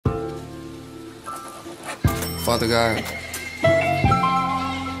Father God,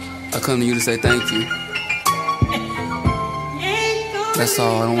 I come to you to say thank you. That's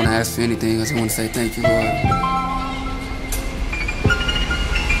all. I don't want to ask for anything. I just want to say thank you, Lord.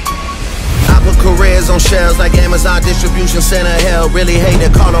 I put careers on shelves like Amazon distribution center. Hell, really hate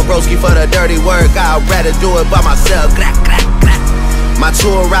to call on broski for the dirty work. I'd rather do it by myself. My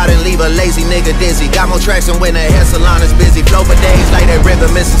tour route and leave a lazy nigga dizzy. Got more tracks than when the hair salon is busy. Flow for days like that river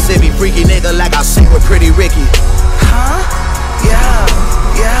Mississippi. Freaky nigga like I sing with Pretty Ricky. Huh?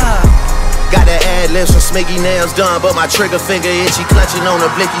 Yeah. Got the ad-libs from Smiggy nails done, but my trigger finger itchy. Clutching on the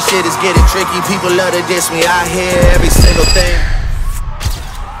blicky shit is getting tricky. People love to diss me, I hear every single thing.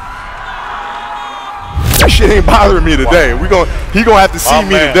 That shit ain't bothering me today. He gonna have to see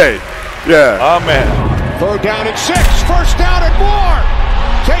me today. Yeah. Oh man. Third down and 6, first down and more.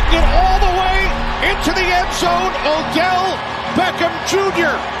 Taking it all the way into the end zone, Odell Beckham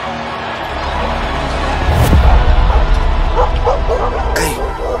Jr. Hey,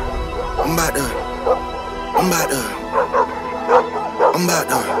 I'm about to, I'm about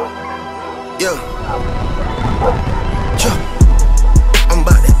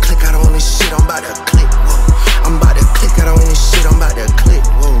to click out on this shit, I'm about to click, whoa. I'm about to click out on this shit, I'm about to